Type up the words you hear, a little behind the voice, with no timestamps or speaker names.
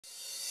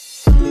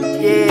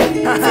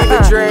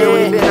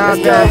FEVERDREAM, been out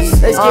there.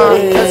 Let's get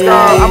it. Let's go.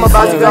 I'm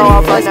about to go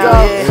off right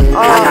now.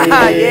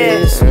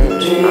 Yeah.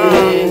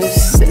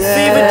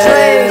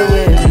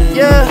 FEVERDREAM.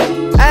 Yeah.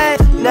 Ay,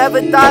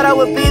 never thought I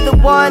would be the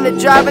one to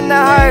drive in the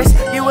hearse.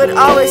 You would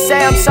always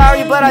say I'm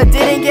sorry, but I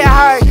didn't get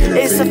hurt.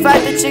 It's the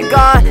fact that you're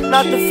gone,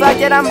 not the fact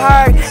that I'm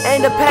hurt.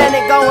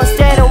 Independent, going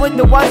standing with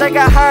the ones that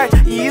got hurt.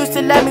 You used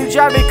to let me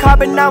drive your car,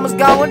 but now it's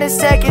gone within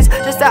seconds.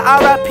 Just a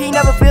RIP,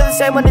 never feel the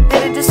same when it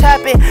didn't just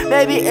happen.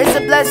 Maybe it's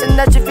a blessing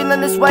that you're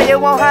feeling this way, it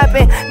won't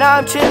happen. Now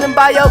I'm chilling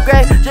by your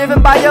grave,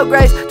 driven by your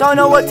grace. Don't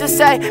know what to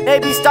say,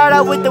 maybe start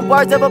out with the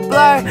words of a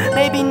blur.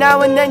 Maybe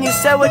now and then you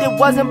said what it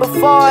wasn't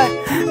before.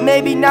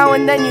 Maybe now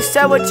and then you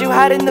said what you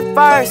had in the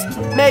first.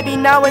 Maybe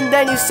now and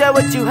then you said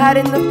what you had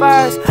in the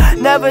first.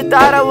 Never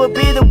thought I would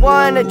be the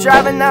one to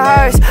drive in the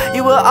hearse.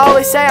 You will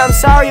always say I'm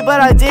sorry, but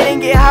I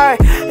didn't get hurt.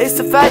 It's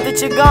the fact that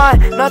you're gone,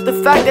 not the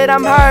fact that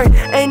I'm hurt.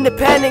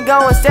 Independent,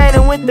 going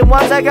standing with the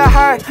ones that got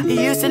hurt. You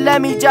used to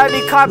let me drive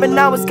your car, but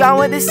now it's gone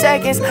within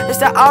seconds.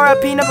 Just a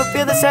RIP, never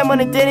feel the same when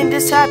it didn't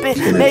just happen.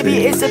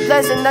 Maybe it's a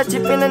blessing that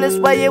you're feeling this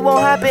way, it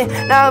won't happen.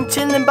 Now I'm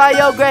chilling by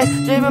your grace,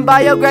 driven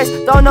by your grace.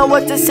 Don't know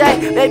what to say,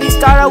 maybe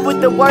start out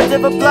with the words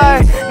of a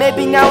blur.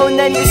 Maybe now and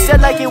then you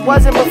said like it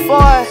wasn't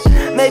before.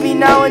 Maybe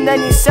now and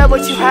then you said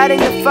what you had in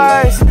the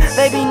first.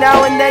 Maybe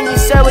now and then you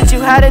said what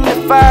you had in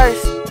the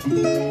first.